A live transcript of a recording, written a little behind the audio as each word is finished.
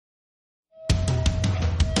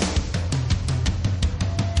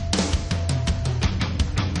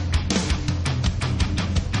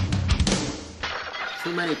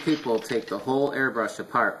many people take the whole airbrush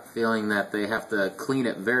apart feeling that they have to clean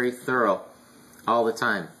it very thorough all the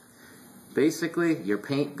time. Basically, your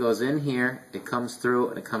paint goes in here, it comes through,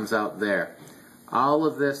 and it comes out there. All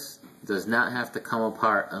of this does not have to come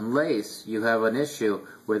apart unless you have an issue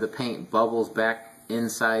where the paint bubbles back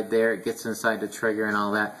inside there, it gets inside the trigger and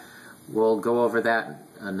all that. We'll go over that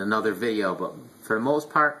in another video, but for the most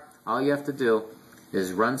part, all you have to do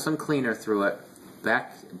is run some cleaner through it,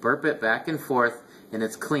 burp it back and forth, and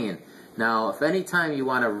it's clean. Now, if any time you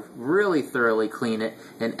want to really thoroughly clean it,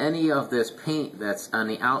 and any of this paint that's on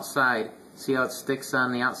the outside, see how it sticks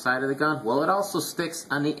on the outside of the gun? Well, it also sticks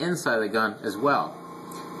on the inside of the gun as well.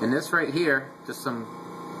 And this right here, just some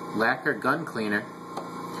lacquer gun cleaner,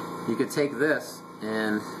 you could take this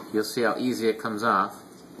and you'll see how easy it comes off.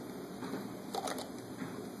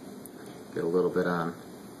 Get a little bit on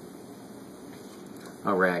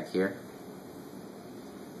a rag here.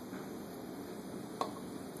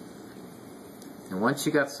 And once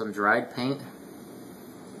you got some dried paint,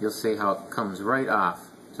 you'll see how it comes right off,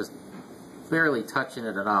 just barely touching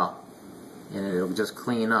it at all, and it'll just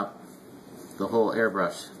clean up the whole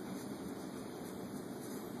airbrush.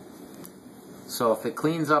 So if it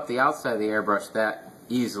cleans up the outside of the airbrush that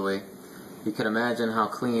easily, you can imagine how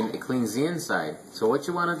clean it cleans the inside. So what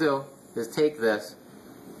you want to do is take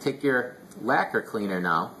your lacquer cleaner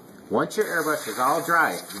now. Once your airbrush is all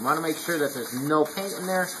dry, you want to make sure that there's no paint in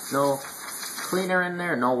there, no cleaner in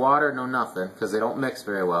there, no water, no nothing, because they don't mix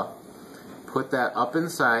very well. Put that up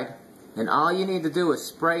inside, and all you need to do is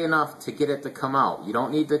spray enough to get it to come out. You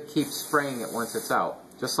don't need to keep spraying it once it's out.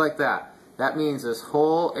 Just like that. That means this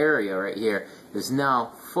whole area right here is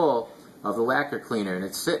now full of the lacquer cleaner, and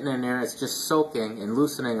it's sitting in there, it's just soaking and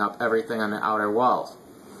loosening up everything on the outer walls.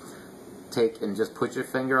 Take and just put your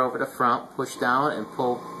finger over the front, push down and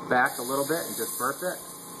pull back a little bit and just burp it.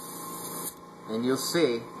 And you'll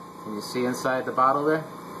see, can you see inside the bottle there?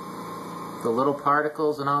 The little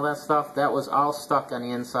particles and all that stuff, that was all stuck on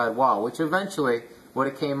the inside wall, which eventually would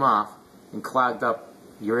have came off and clogged up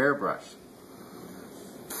your airbrush.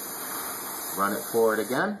 Run it forward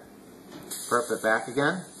again, burp it back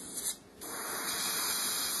again,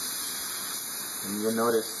 and you'll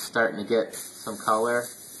notice it's starting to get some color.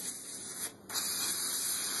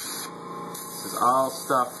 This is all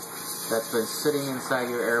stuff that's been sitting inside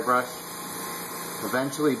your airbrush.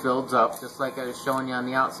 Eventually builds up, just like I was showing you on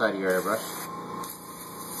the outside of your airbrush.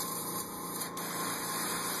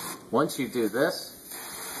 Once you do this,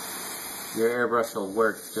 your airbrush will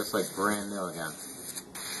work just like brand new again.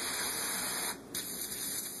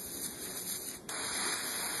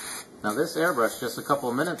 Now this airbrush just a couple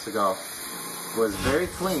of minutes ago was very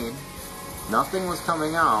clean, nothing was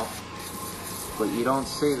coming out, but you don't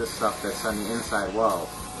see the stuff that's on the inside walls.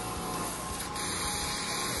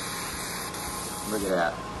 Look at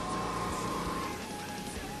that.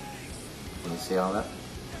 Can you see all that?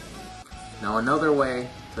 Now another way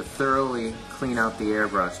to thoroughly clean out the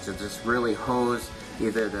airbrush, to just really hose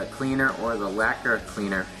either the cleaner or the lacquer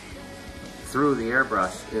cleaner through the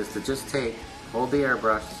airbrush, is to just hold the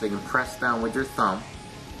airbrush so you can press down with your thumb,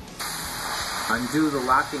 undo the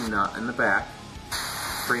locking nut in the back,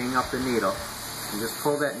 freeing up the needle, and just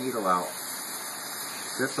pull that needle out.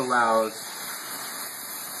 This allows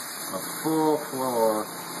a full flow of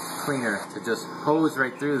cleaner to just hose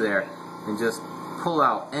right through there and just pull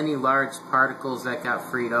out any large particles that got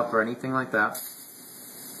freed up or anything like that.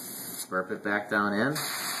 Burp it back down in.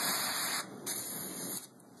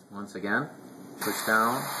 Once again, push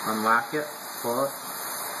down, unlock it, pull it,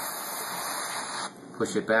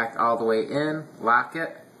 push it back all the way in, lock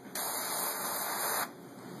it.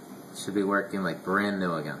 Should be working like brand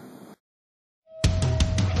new again.